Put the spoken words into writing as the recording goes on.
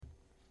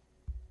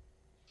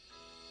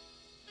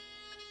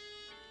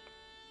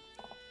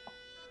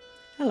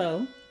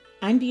Hello,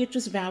 I'm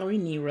Beatrice Valerie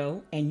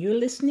Nero, and you're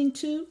listening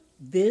to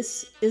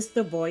This is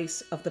the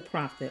Voice of the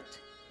Prophet.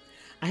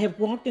 I have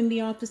walked in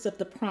the office of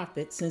the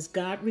prophet since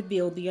God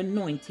revealed the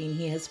anointing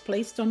He has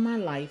placed on my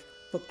life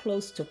for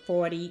close to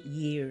 40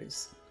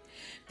 years.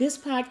 This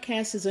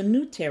podcast is a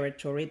new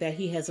territory that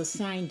He has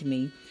assigned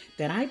me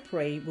that I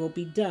pray will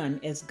be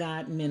done as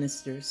God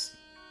ministers.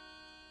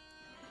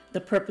 The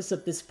purpose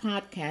of this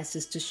podcast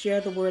is to share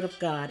the Word of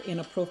God in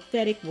a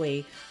prophetic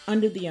way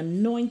under the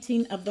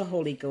anointing of the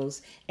Holy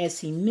Ghost as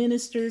He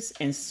ministers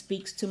and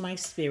speaks to my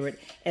spirit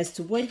as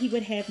to what He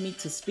would have me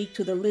to speak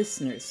to the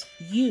listeners,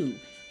 you,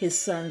 His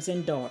sons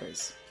and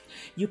daughters.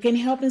 You can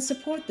help and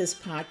support this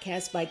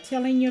podcast by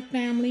telling your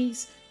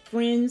families,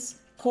 friends,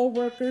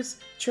 co-workers,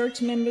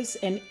 church members,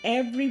 and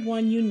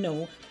everyone you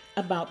know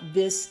about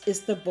This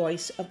is the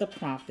Voice of the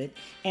Prophet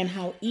and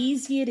how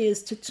easy it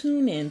is to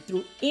tune in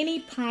through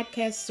any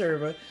podcast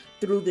server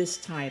through this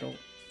title.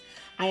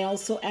 I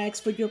also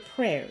ask for your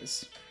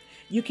prayers.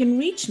 You can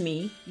reach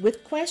me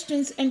with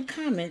questions and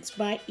comments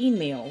by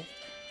email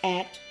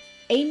at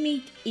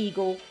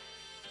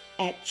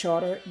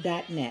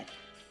ameeteagle@charter.net.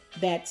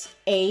 That's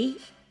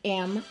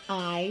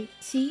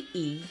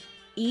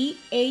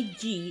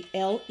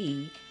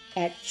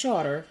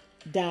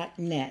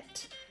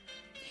AMITEEAGLE@charter.net.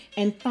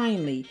 And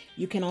finally,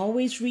 you can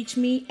always reach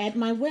me at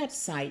my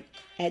website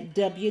at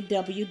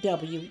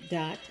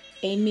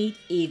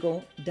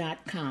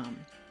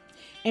www.ameeteagle.com.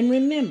 And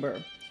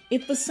remember,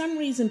 if for some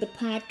reason the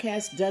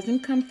podcast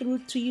doesn't come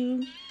through to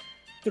you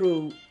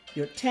through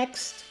your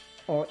text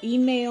or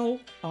email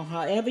or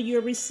however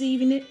you're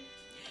receiving it,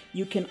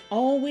 you can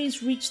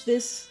always reach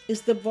This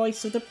is the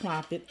Voice of the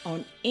Prophet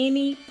on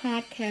any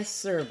podcast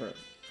server.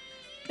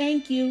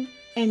 Thank you,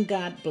 and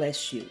God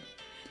bless you.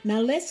 Now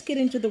let's get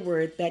into the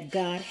word that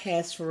God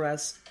has for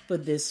us for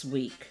this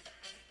week.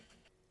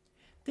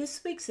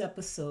 This week's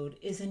episode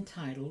is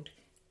entitled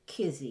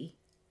Kizzy,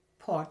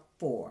 Part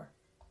 4.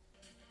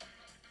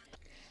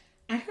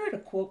 I heard a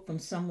quote from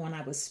someone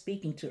I was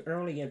speaking to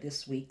earlier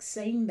this week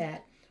saying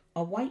that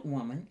a white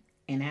woman,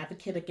 an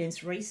advocate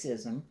against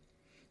racism,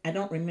 I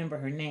don't remember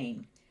her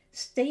name,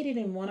 stated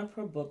in one of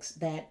her books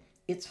that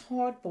it's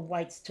hard for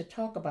whites to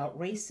talk about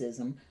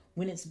racism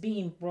when it's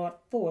being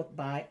brought forth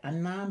by a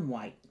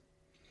non-white.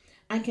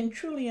 I can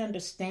truly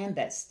understand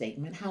that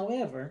statement.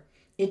 However,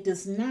 it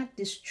does not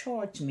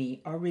discharge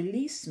me or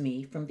release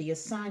me from the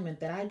assignment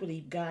that I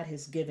believe God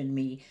has given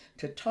me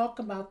to talk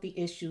about the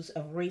issues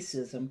of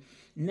racism,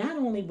 not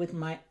only with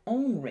my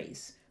own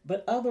race,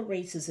 but other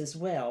races as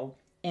well,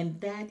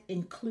 and that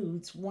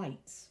includes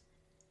whites.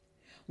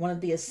 One of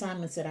the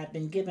assignments that I've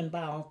been given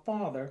by our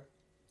Father,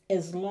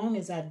 as long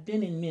as I've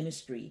been in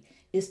ministry,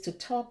 is to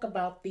talk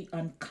about the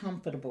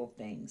uncomfortable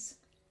things.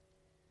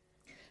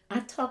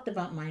 I've talked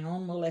about my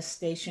own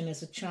molestation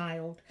as a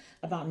child,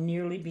 about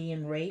nearly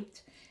being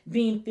raped,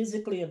 being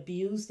physically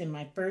abused in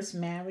my first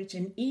marriage,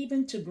 and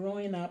even to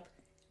growing up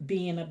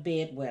being a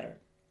bedwetter.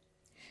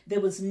 There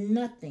was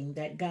nothing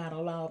that God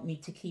allowed me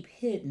to keep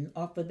hidden,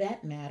 or for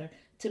that matter,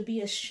 to be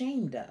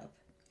ashamed of.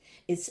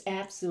 It's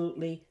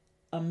absolutely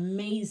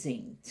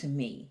amazing to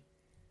me,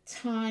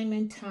 time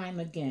and time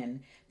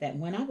again, that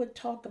when I would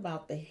talk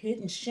about the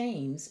hidden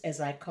shames, as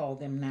I call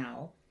them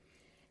now,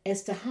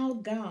 as to how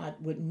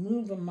God would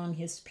move among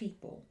His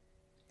people.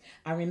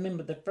 I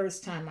remember the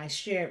first time I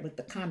shared with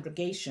the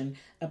congregation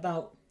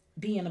about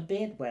being a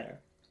bedwetter.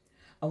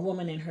 A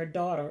woman and her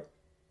daughter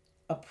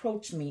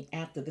approached me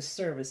after the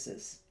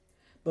services.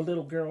 The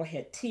little girl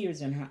had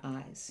tears in her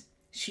eyes.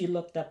 She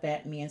looked up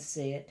at me and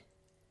said,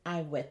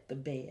 "I wet the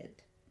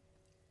bed."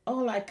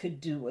 All I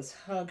could do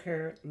was hug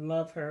her,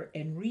 love her,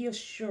 and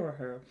reassure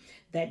her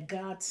that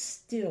God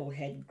still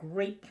had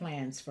great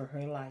plans for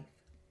her life.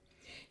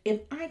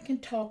 If I can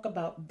talk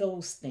about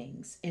those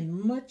things and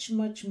much,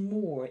 much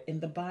more in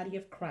the body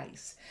of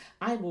Christ,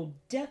 I will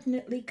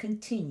definitely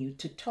continue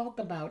to talk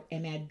about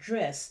and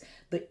address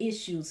the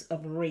issues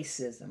of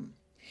racism.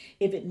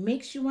 If it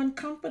makes you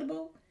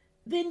uncomfortable,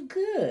 then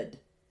good.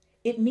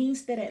 It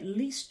means that at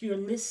least you're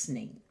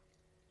listening.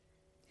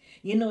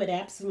 You know, it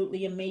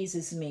absolutely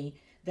amazes me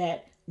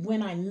that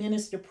when I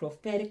minister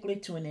prophetically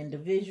to an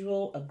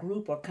individual, a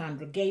group, or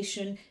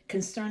congregation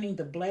concerning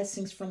the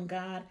blessings from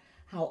God,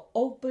 how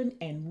open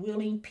and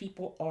willing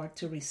people are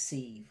to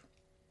receive.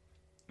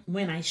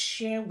 When I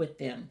share with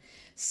them,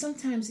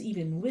 sometimes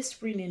even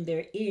whispering in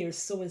their ears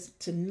so as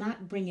to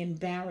not bring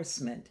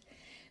embarrassment,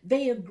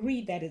 they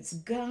agree that it's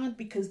God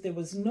because there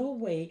was no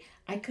way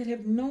I could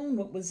have known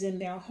what was in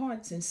their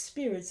hearts and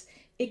spirits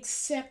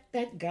except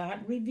that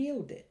God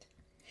revealed it.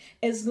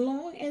 As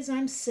long as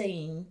I'm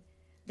saying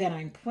that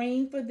I'm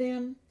praying for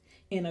them,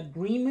 in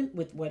agreement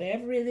with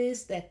whatever it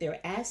is that they're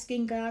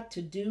asking God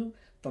to do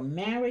for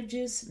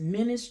marriages,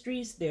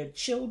 ministries, their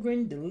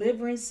children,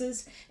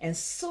 deliverances, and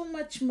so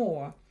much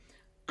more,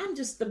 I'm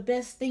just the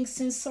best thing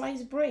since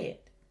sliced bread.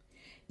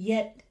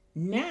 Yet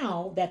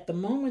now that the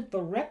moment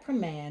for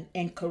reprimand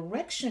and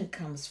correction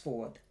comes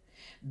forth,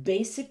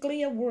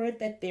 basically a word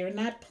that they're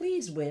not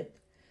pleased with,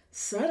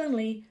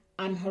 suddenly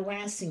I'm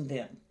harassing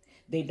them.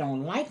 They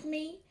don't like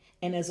me,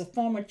 And as a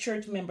former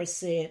church member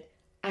said,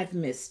 I've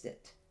missed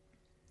it.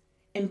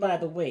 And by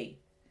the way,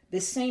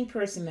 the same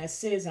person that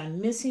says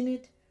I'm missing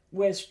it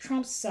wears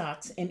Trump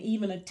socks and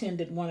even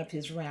attended one of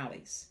his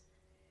rallies.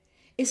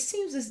 It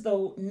seems as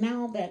though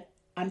now that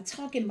I'm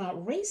talking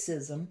about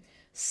racism,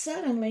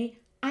 suddenly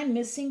I'm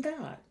missing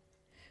God.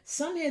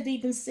 Some have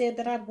even said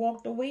that I've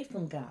walked away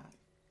from God.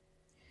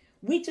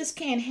 We just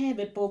can't have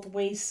it both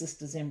ways,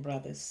 sisters and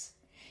brothers.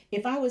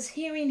 If I was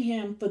hearing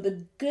him for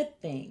the good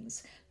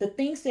things, the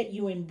things that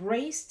you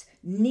embraced,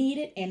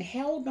 needed, and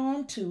held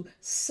on to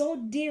so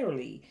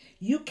dearly,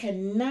 you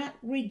cannot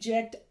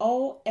reject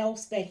all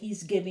else that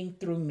he's giving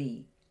through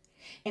me.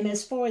 And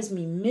as far as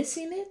me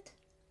missing it,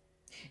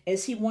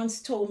 as he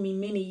once told me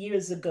many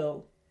years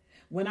ago,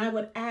 when I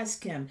would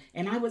ask him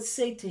and I would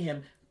say to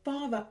him,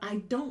 Father, I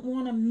don't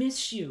want to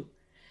miss you.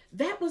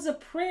 That was a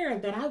prayer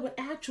that I would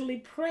actually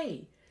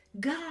pray.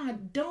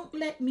 God, don't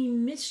let me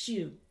miss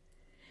you.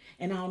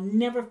 And I'll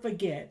never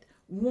forget,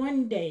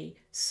 one day,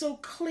 so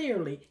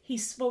clearly, he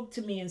spoke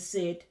to me and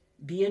said,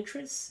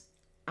 Beatrice,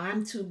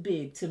 I'm too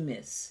big to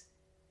miss.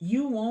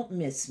 You won't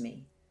miss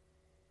me.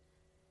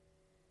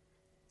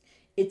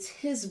 It's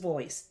his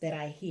voice that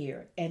I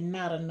hear and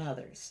not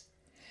another's.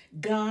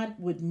 God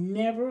would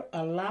never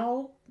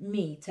allow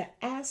me to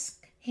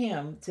ask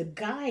him to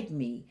guide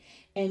me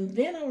and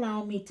then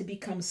allow me to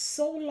become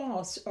so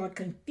lost or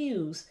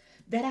confused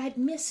that I'd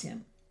miss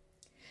him.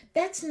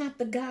 That's not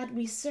the God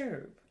we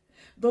serve.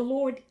 The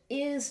Lord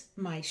is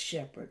my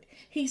shepherd.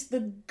 He's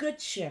the good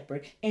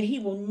shepherd, and he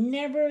will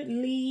never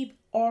leave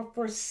or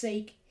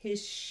forsake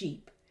his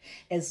sheep.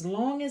 As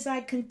long as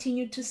I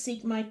continue to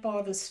seek my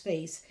Father's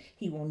face,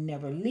 he will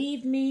never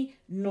leave me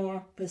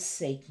nor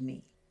forsake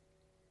me.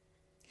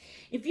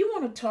 If you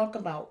want to talk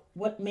about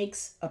what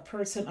makes a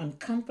person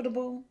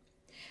uncomfortable,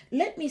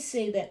 let me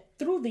say that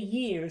through the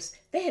years,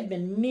 there have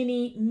been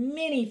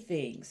many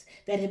things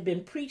that have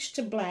been preached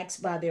to blacks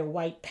by their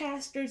white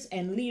pastors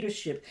and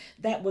leadership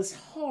that was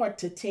hard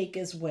to take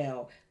as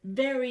well.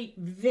 Very,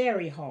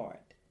 very hard.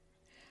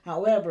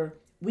 However,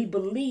 we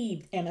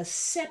believed and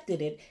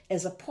accepted it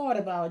as a part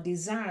of our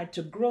desire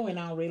to grow in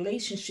our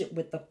relationship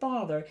with the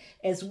Father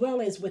as well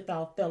as with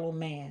our fellow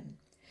man.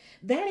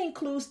 That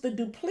includes the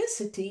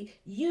duplicity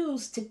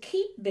used to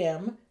keep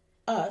them,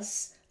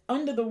 us,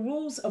 under the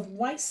rules of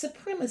white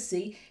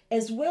supremacy,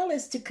 as well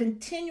as to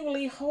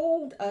continually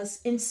hold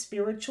us in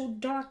spiritual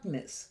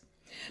darkness.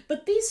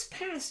 But these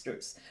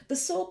pastors, the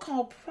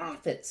so-called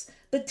prophets,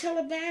 the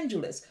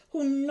televangelists,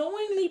 who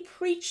knowingly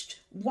preached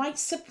white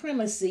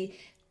supremacy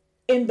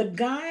in the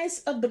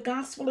guise of the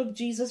gospel of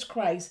Jesus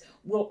Christ,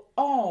 will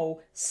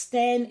all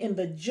stand in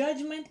the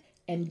judgment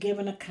and give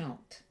an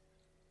account.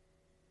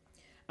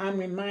 I'm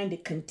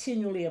reminded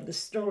continually of the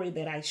story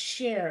that I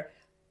share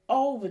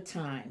all the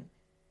time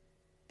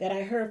that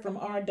I heard from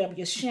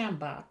R.W.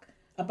 Shambach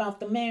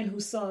about the man who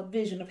saw a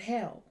vision of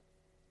hell.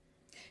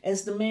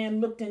 As the man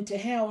looked into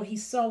hell, he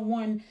saw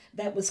one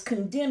that was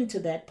condemned to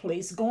that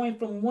place, going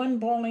from one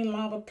boiling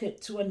lava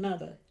pit to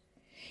another.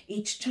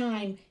 Each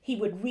time he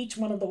would reach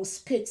one of those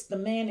pits, the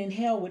man in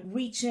hell would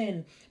reach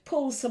in,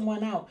 pull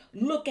someone out,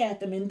 look at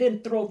them, and then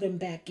throw them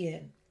back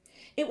in.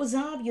 It was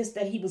obvious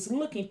that he was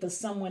looking for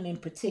someone in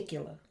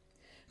particular.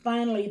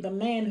 Finally, the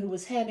man who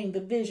was having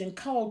the vision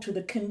called to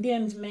the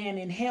condemned man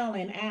in hell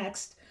and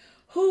asked,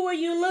 "Who are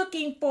you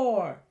looking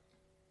for?"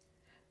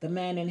 The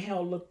man in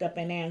hell looked up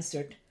and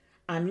answered,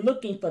 "I'm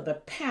looking for the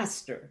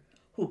pastor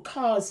who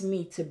caused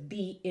me to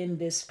be in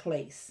this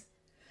place."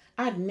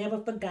 I've never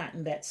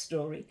forgotten that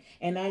story,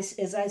 and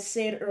as I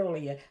said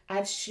earlier,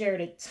 I've shared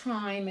it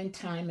time and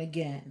time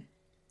again.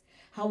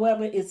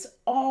 However, it's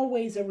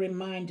always a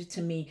reminder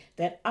to me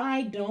that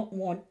I don't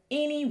want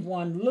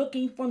anyone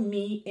looking for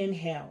me in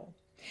hell.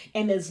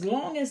 And as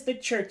long as the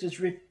churches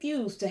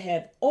refuse to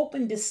have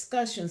open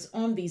discussions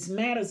on these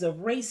matters of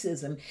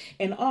racism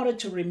in order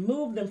to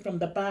remove them from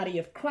the body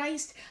of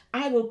Christ,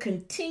 I will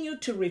continue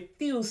to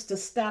refuse to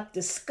stop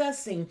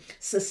discussing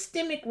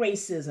systemic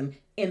racism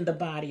in the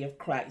body of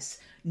Christ.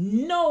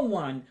 No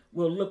one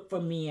will look for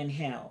me in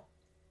hell.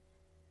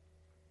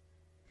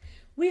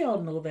 We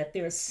all know that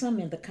there are some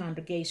in the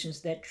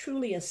congregations that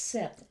truly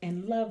accept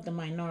and love the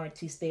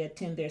minorities they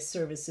attend their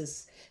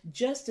services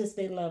just as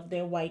they love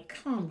their white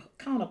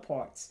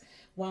counterparts,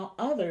 while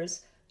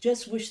others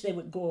just wish they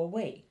would go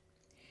away.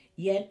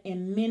 Yet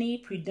in many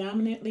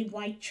predominantly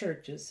white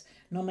churches,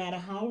 no matter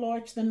how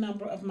large the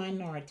number of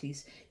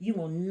minorities, you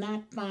will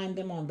not find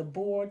them on the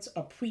boards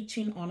or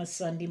preaching on a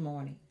Sunday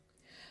morning.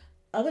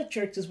 Other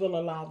churches will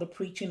allow the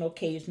preaching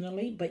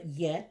occasionally, but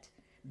yet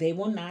they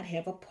will not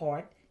have a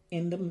part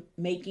in the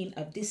making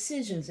of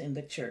decisions in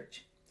the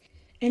church.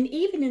 And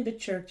even in the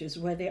churches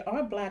where there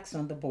are blacks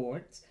on the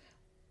boards,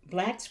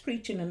 blacks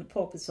preaching in the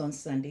pulpits on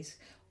Sundays,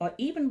 or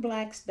even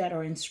blacks that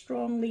are in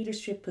strong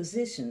leadership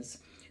positions,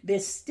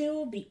 there's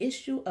still the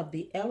issue of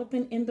the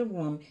elephant in the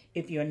room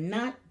if you're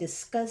not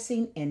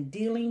discussing and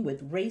dealing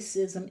with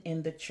racism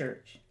in the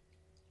church.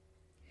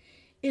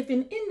 If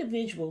an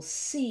individual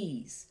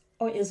sees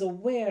or is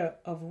aware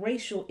of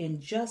racial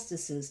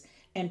injustices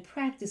and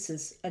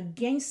practices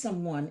against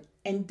someone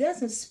and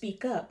doesn't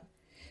speak up,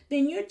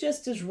 then you're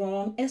just as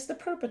wrong as the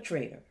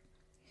perpetrator.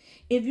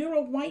 If you're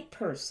a white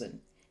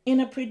person in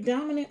a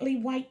predominantly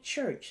white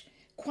church,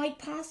 quite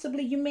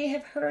possibly you may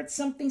have heard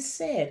something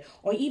said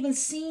or even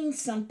seen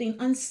something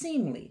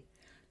unseemly.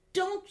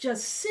 Don't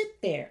just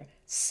sit there.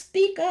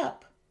 Speak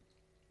up.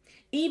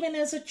 Even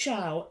as a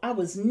child, I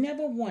was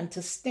never one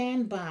to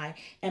stand by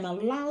and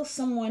allow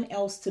someone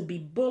else to be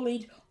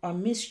bullied or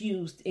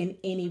misused in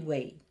any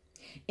way.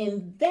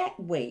 In that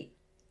way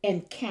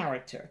and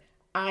character,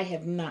 I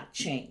have not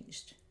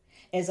changed.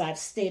 As I've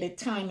stated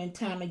time and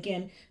time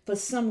again, for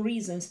some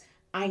reasons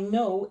I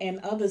know and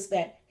others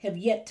that have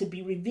yet to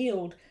be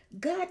revealed,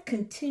 God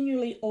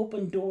continually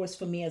opened doors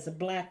for me as a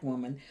black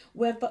woman,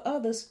 where for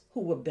others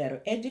who were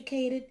better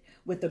educated,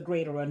 with a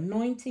greater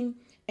anointing,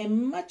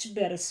 and much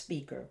better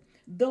speaker,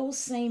 those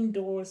same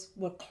doors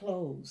were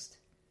closed.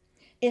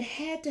 It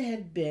had to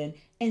have been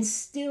and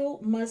still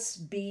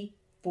must be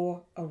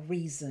for a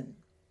reason.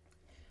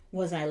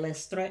 Was I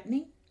less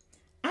threatening?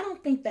 I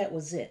don't think that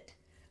was it.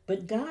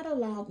 But God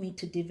allowed me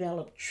to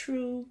develop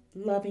true,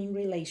 loving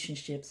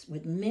relationships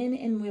with men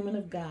and women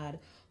of God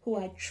who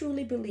I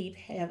truly believe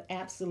have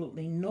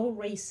absolutely no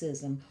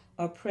racism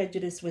or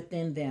prejudice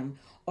within them,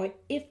 or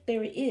if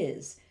there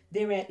is,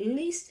 they're at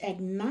least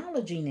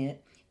acknowledging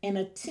it and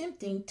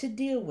attempting to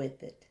deal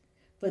with it.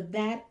 For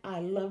that, I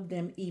love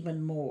them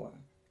even more.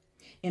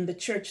 In the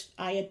church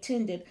I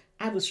attended,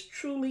 I was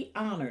truly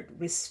honored,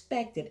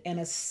 respected, and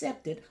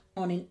accepted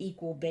on an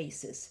equal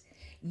basis.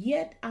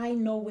 Yet I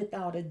know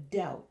without a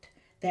doubt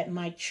that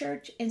my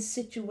church and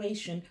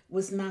situation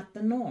was not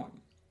the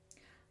norm.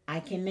 I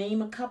can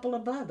name a couple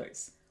of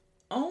others,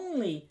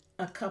 only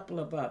a couple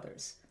of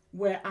others,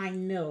 where I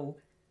know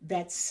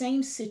that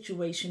same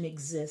situation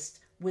exists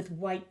with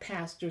white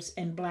pastors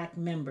and black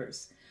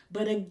members.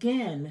 But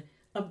again,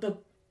 of the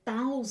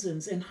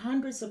thousands and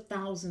hundreds of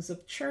thousands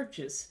of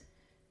churches,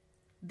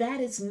 that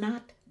is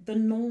not the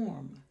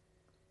norm.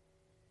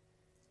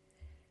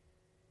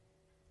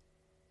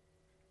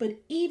 But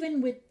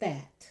even with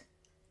that,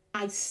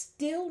 I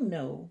still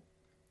know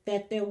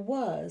that there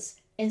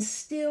was and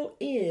still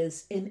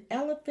is an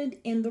elephant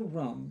in the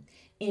room,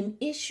 an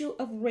issue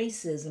of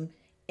racism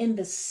in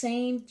the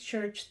same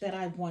church that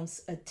I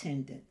once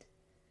attended.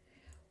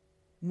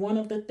 One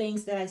of the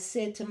things that I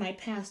said to my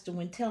pastor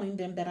when telling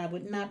them that I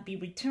would not be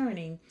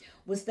returning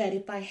was that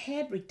if I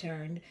had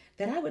returned,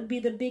 that I would be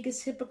the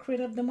biggest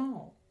hypocrite of them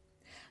all.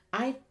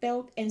 I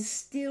felt and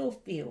still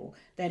feel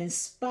that in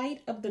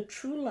spite of the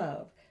true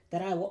love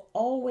that I will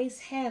always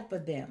have for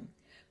them,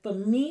 for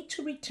me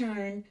to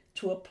return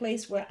to a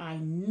place where I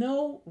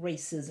know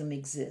racism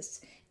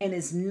exists and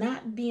is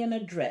not being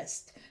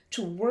addressed,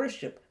 to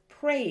worship,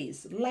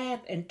 praise, laugh,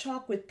 and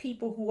talk with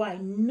people who I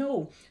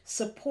know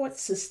support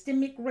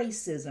systemic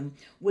racism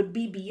would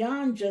be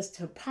beyond just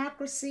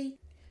hypocrisy,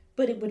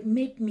 but it would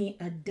make me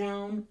a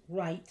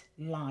downright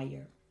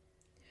liar.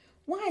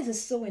 Why is it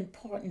so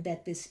important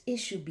that this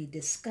issue be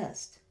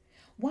discussed?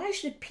 Why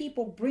should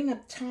people bring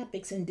up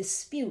topics and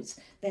disputes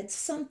that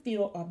some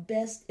feel are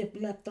best if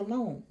left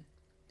alone?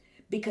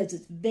 Because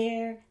it's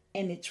there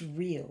and it's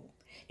real.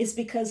 It's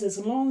because as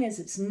long as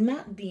it's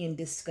not being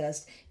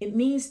discussed, it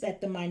means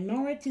that the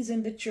minorities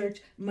in the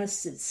church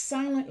must sit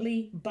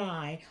silently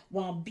by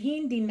while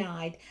being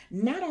denied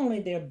not only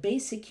their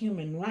basic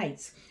human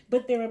rights,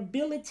 but their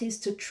abilities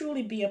to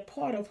truly be a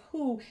part of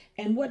who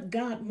and what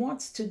God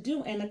wants to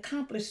do and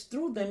accomplish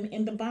through them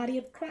in the body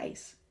of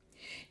Christ.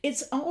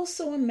 It's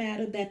also a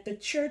matter that the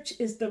church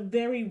is the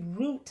very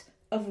root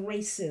of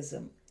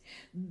racism.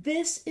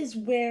 This is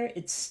where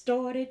it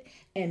started,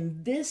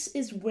 and this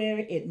is where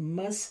it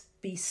must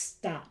be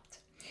stopped.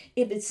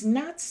 If it's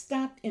not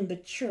stopped in the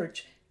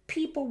church,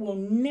 people will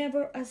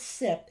never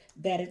accept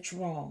that it's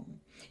wrong.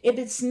 If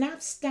it's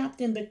not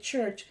stopped in the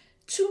church,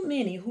 too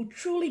many who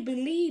truly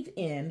believe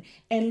in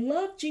and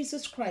love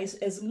Jesus Christ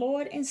as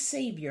Lord and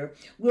Savior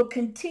will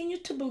continue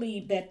to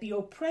believe that the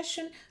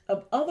oppression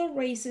of other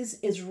races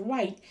is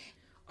right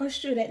or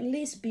should at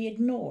least be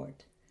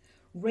ignored.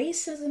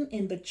 Racism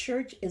in the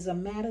church is a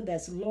matter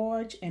that's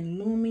large and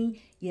looming,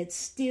 yet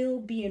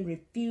still being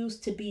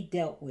refused to be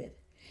dealt with.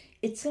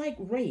 It's like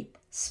rape,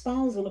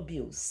 spousal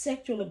abuse,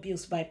 sexual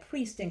abuse by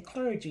priests and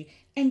clergy,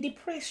 and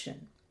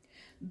depression.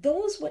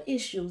 Those were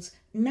issues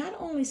not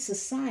only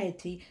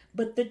society,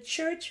 but the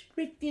church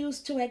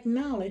refused to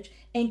acknowledge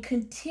and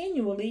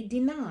continually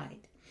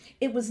denied.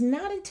 It was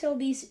not until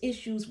these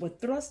issues were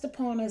thrust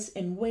upon us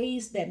in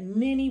ways that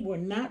many were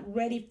not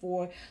ready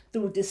for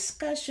through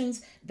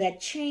discussions that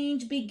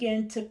change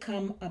began to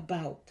come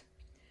about.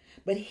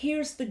 But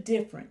here's the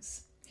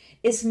difference.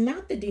 It's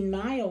not the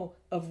denial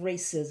of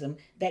racism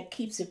that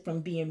keeps it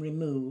from being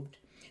removed.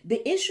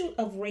 The issue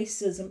of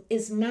racism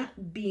is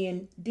not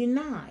being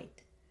denied.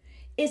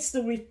 It's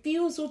the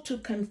refusal to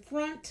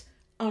confront,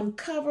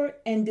 uncover,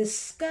 and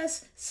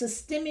discuss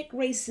systemic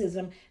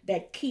racism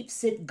that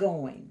keeps it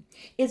going.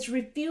 It's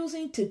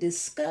refusing to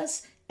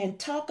discuss and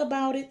talk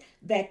about it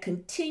that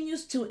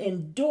continues to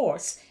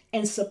endorse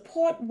and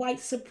support white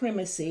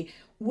supremacy,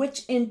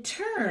 which in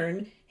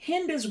turn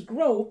hinders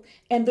growth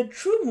and the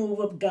true move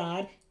of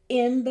God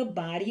in the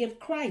body of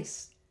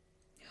Christ.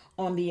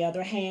 On the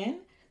other hand,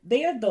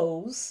 there are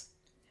those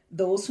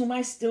whom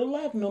I still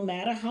love, no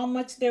matter how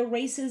much their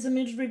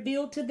racism is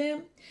revealed to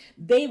them,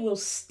 they will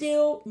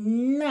still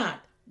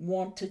not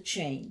want to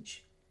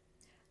change.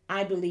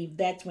 I believe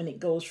that's when it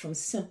goes from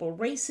simple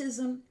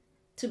racism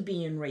to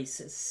being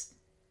racist.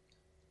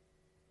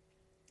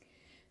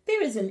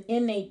 There is an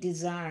innate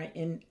desire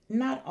in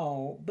not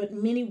all, but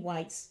many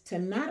whites to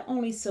not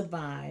only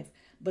survive,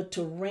 but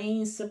to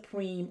reign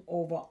supreme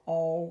over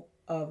all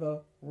other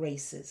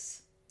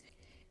races.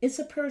 It's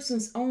a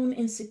person's own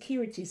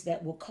insecurities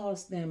that will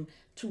cause them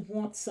to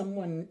want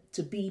someone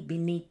to be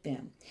beneath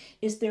them.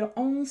 It's their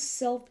own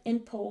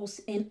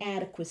self-imposed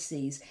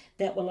inadequacies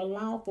that will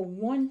allow for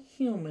one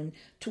human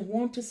to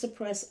want to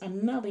suppress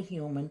another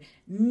human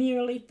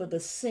merely for the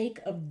sake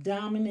of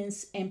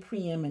dominance and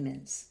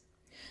preeminence.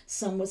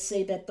 Some would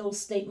say that those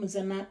statements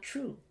are not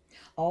true.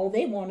 All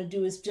they want to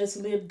do is just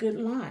live good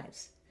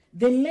lives.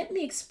 Then let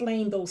me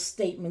explain those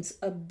statements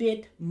a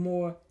bit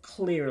more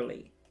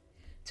clearly.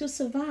 To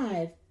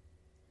survive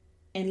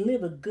and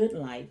live a good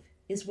life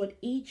is what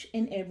each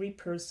and every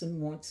person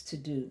wants to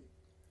do.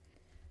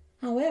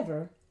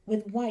 However,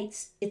 with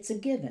whites, it's a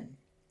given.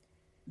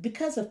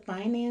 Because of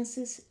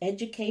finances,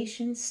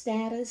 education,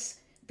 status,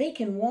 they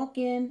can walk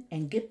in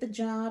and get the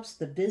jobs,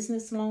 the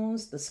business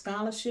loans, the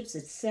scholarships,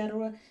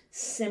 etc.,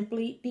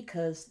 simply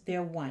because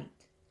they're white.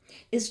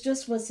 It's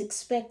just what's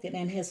expected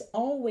and has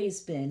always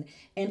been,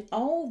 and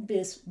all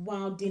this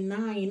while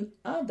denying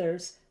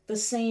others the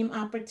same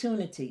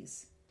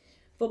opportunities.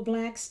 For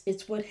blacks,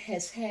 it's what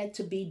has had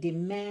to be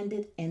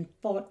demanded and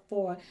fought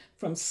for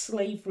from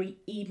slavery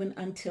even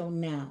until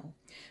now.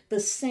 The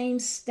same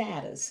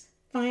status,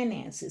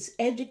 finances,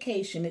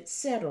 education,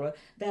 etc.,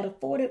 that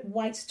afforded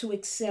whites to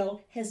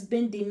excel has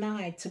been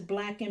denied to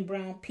black and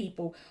brown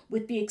people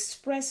with the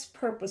express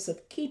purpose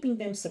of keeping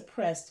them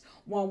suppressed,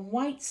 while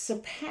whites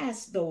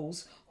surpass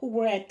those who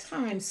were at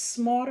times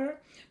smarter,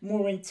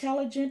 more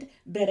intelligent,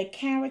 better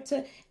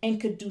character,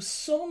 and could do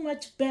so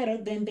much better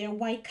than their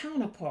white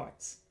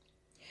counterparts.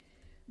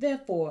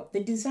 Therefore,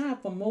 the desire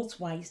for most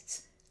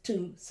whites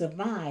to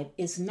survive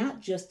is not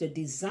just a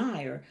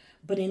desire,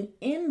 but an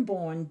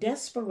inborn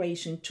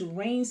desperation to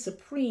reign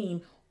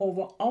supreme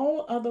over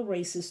all other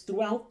races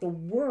throughout the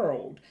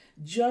world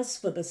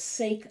just for the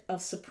sake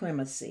of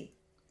supremacy.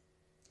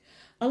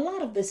 A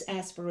lot of this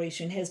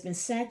aspiration has been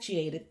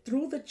satiated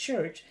through the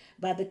church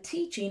by the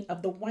teaching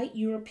of the white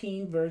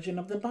European version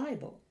of the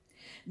Bible.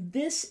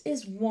 This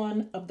is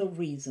one of the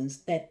reasons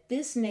that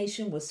this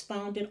nation was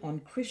founded on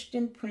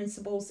Christian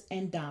principles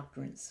and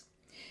doctrines.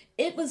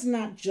 It was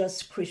not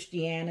just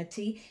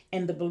Christianity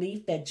and the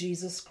belief that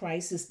Jesus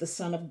Christ is the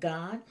Son of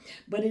God,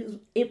 but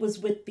it was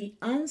with the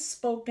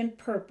unspoken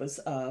purpose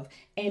of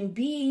and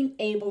being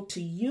able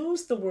to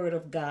use the Word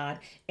of God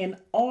in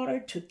order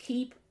to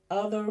keep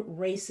other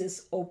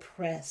races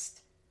oppressed.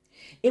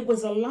 It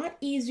was a lot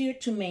easier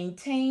to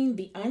maintain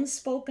the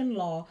unspoken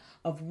law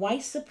of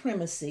white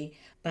supremacy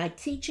by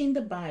teaching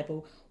the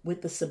Bible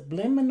with the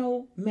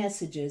subliminal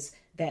messages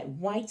that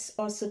whites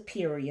are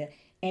superior,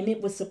 and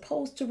it was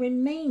supposed to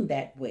remain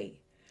that way.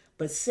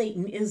 But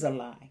Satan is a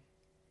lie.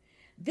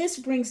 This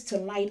brings to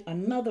light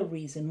another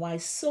reason why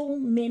so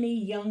many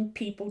young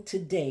people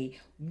today,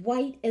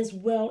 white as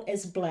well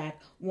as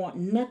black, want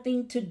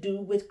nothing to do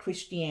with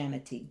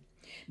Christianity.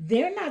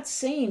 They're not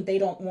saying they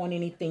don't want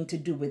anything to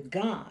do with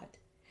God.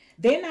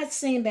 They're not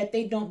saying that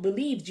they don't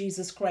believe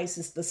Jesus Christ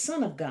is the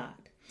Son of God.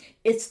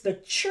 It's the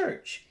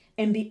church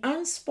and the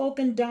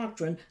unspoken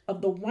doctrine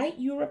of the white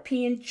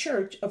European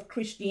church of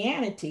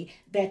Christianity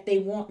that they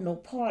want no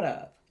part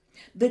of.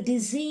 The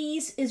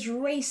disease is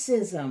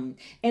racism,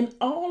 and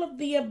all of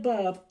the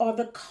above are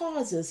the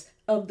causes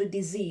of the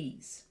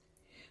disease.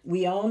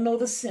 We all know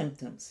the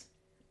symptoms,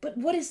 but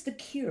what is the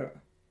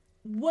cure?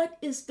 What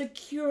is the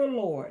cure,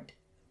 Lord?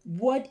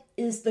 What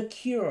is the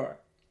cure?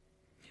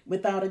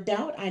 Without a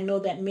doubt, I know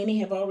that many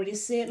have already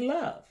said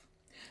love.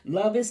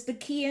 Love is the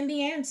key and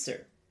the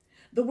answer.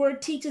 The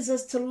word teaches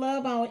us to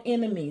love our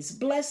enemies,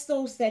 bless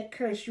those that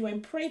curse you,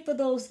 and pray for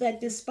those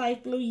that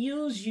despitefully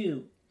use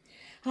you.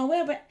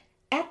 However,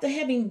 after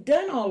having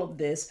done all of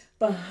this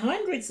for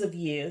hundreds of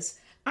years,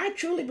 I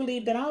truly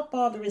believe that our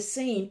Father is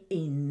saying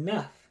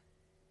enough.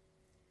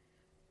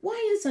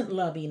 Why isn't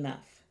love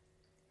enough?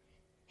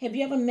 Have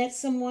you ever met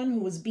someone who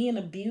was being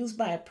abused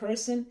by a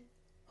person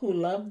who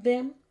loved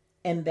them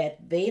and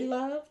that they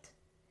loved?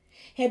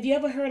 Have you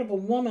ever heard of a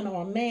woman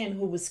or a man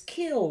who was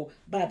killed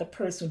by the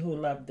person who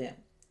loved them?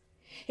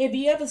 Have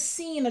you ever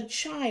seen a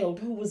child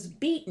who was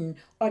beaten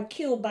or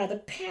killed by the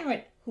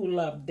parent who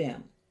loved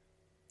them?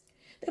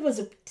 There was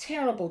a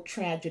terrible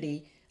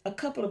tragedy a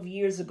couple of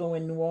years ago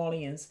in New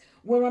Orleans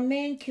where a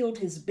man killed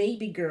his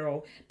baby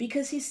girl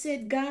because he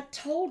said God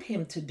told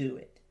him to do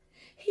it.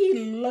 He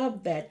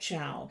loved that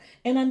child,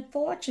 and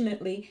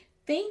unfortunately,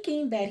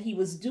 thinking that he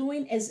was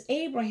doing as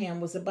Abraham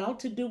was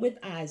about to do with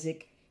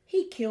Isaac,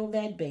 he killed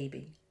that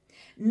baby.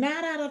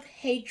 Not out of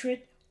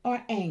hatred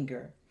or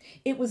anger.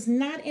 It was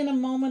not in a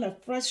moment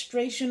of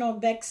frustration or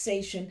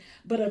vexation,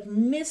 but of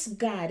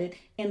misguided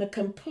and a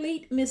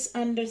complete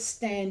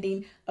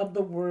misunderstanding of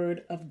the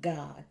Word of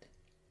God.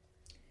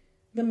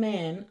 The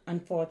man,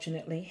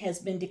 unfortunately, has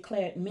been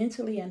declared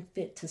mentally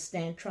unfit to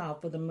stand trial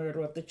for the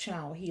murder of the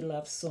child he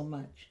loved so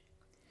much.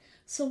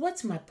 So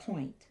what's my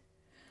point?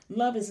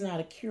 Love is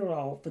not a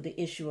cure-all for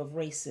the issue of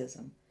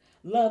racism.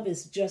 Love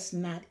is just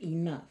not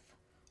enough.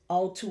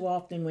 All too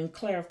often, when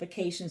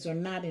clarifications are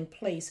not in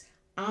place,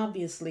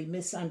 obviously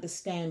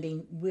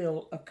misunderstanding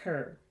will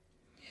occur.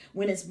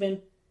 When it's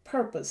been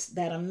purposed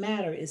that a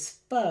matter is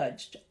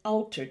fudged,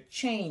 altered,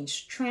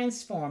 changed,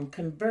 transformed,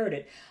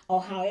 converted,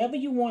 or however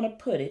you want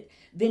to put it,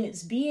 then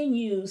it's being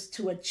used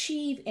to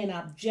achieve an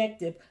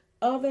objective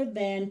other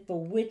than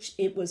for which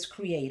it was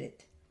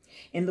created.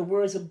 In the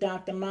words of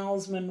Dr.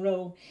 Miles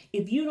Monroe,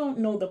 if you don't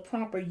know the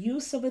proper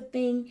use of a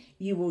thing,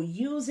 you will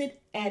use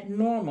it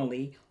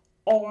abnormally,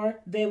 or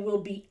there will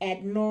be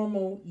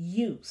abnormal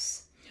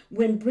use.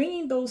 When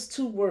bringing those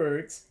two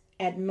words,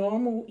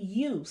 abnormal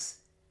use,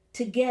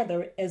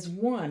 together as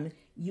one,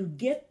 you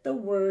get the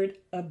word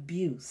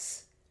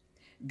abuse.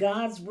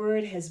 God's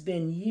word has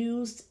been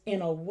used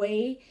in a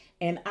way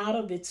and out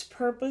of its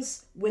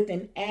purpose with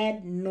an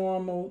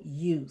abnormal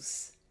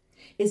use.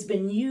 It's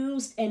been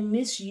used and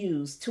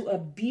misused to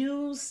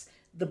abuse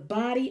the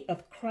body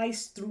of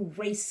Christ through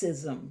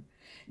racism.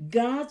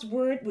 God's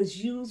word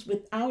was used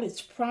without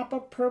its proper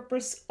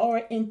purpose or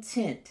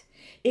intent.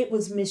 It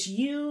was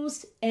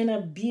misused and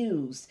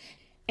abused,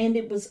 and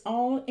it was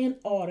all in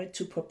order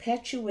to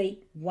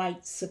perpetuate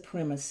white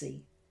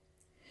supremacy.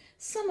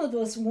 Some of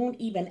us won't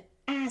even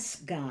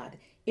ask God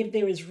if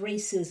there is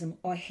racism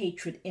or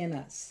hatred in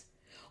us,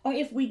 or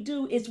if we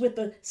do, it's with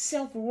a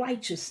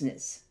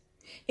self-righteousness.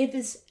 If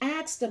it's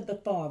asked of the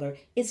Father,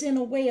 it's in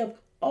a way of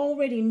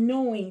already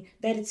knowing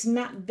that it's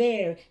not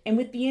there, and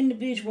with the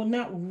individual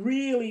not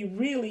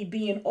really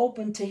being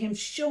open to Him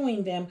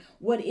showing them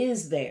what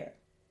is there.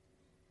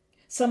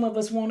 Some of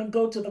us want to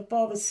go to the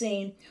Father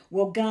saying,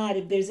 well, God,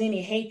 if there's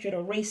any hatred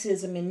or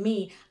racism in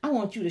me, I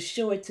want you to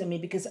show it to me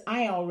because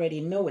I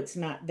already know it's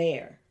not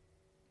there.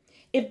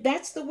 If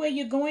that's the way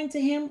you're going to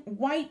Him,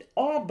 white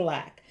or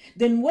black,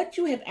 then what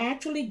you have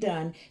actually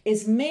done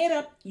is made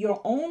up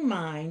your own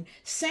mind,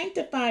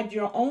 sanctified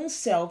your own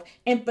self,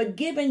 and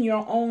forgiven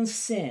your own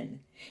sin.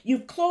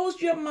 You've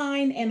closed your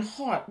mind and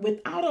heart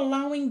without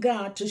allowing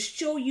God to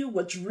show you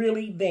what's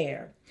really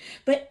there.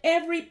 But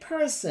every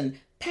person,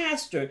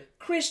 pastor,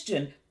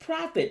 Christian,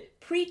 prophet,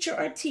 preacher,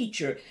 or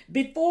teacher,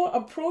 before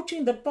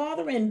approaching the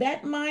Father in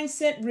that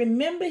mindset,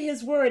 remember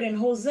His word in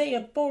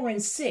Hosea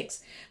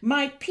 4:6.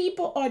 My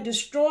people are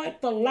destroyed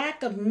for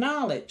lack of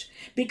knowledge.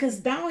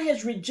 Because thou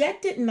hast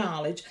rejected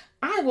knowledge,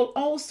 I will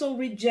also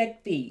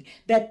reject thee,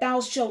 that thou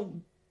shalt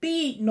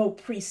be no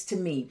priest to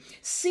me.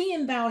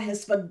 Seeing thou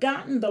hast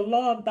forgotten the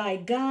law of thy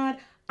God,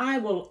 I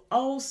will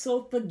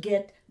also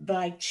forget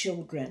thy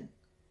children.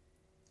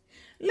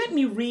 Let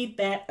me read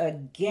that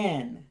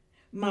again.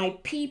 My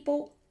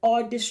people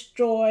are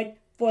destroyed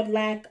for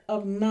lack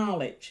of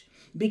knowledge.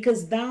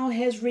 Because thou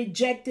hast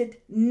rejected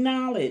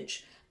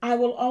knowledge, I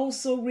will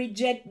also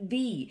reject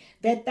thee,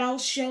 that thou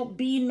shalt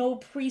be no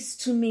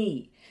priest to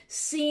me.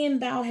 Seeing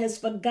thou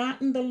hast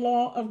forgotten the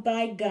law of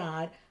thy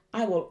God,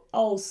 I will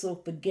also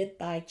forget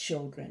thy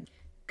children.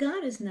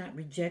 God is not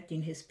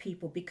rejecting His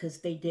people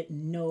because they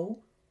didn't know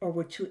or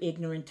were too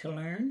ignorant to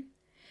learn.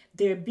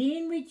 They're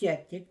being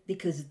rejected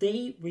because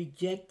they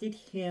rejected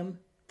Him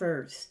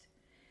first.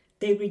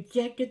 They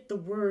rejected the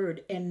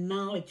word and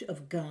knowledge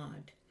of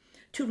God.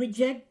 To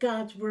reject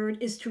God's word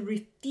is to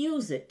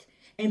refuse it.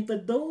 And for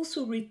those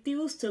who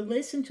refuse to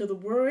listen to the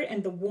word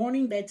and the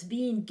warning that's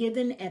being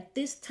given at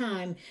this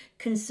time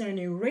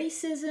concerning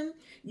racism,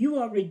 you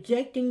are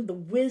rejecting the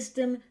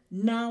wisdom,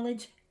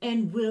 knowledge,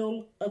 and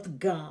will of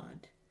God.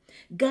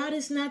 God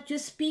is not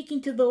just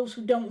speaking to those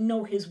who don't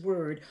know His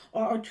word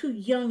or are too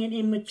young and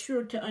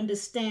immature to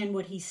understand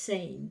what He's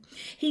saying.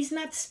 He's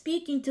not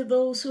speaking to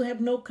those who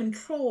have no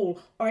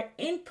control or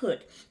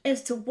input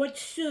as to what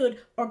should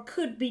or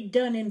could be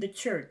done in the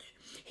church.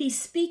 He's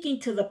speaking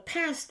to the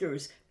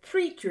pastors,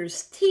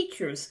 preachers,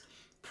 teachers,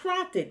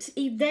 prophets,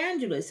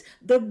 evangelists,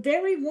 the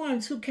very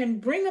ones who can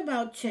bring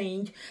about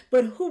change,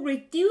 but who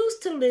refuse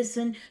to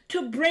listen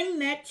to bring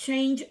that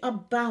change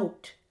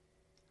about.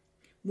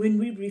 When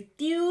we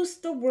refuse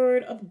the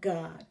word of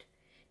God,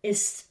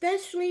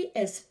 especially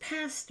as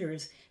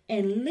pastors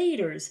and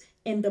leaders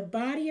in the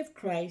body of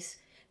Christ,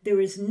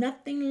 there is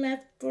nothing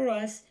left for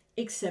us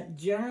except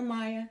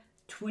Jeremiah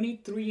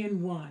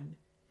 23:1.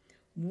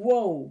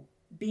 Woe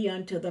be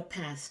unto the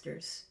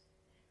pastors.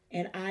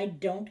 And I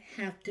don't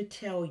have to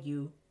tell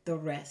you the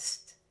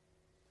rest.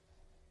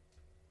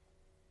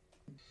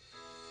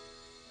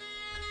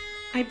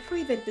 I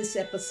pray that this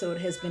episode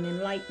has been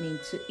enlightening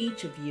to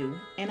each of you,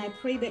 and I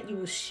pray that you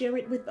will share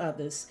it with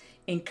others,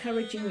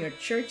 encouraging your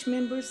church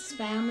members,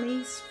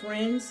 families,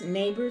 friends,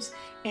 neighbors,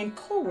 and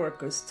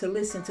co-workers to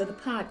listen to the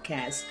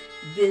podcast,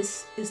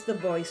 This is the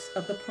Voice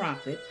of the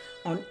Prophet,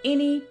 on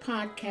any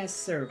podcast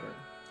server.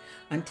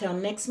 Until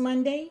next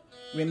Monday,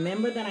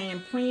 remember that I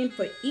am praying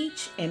for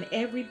each and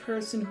every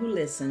person who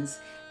listens,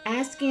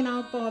 asking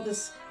our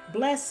Father's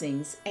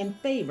blessings and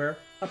favor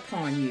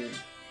upon you.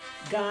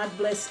 God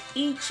bless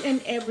each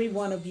and every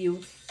one of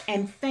you,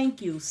 and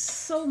thank you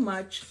so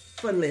much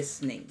for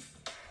listening.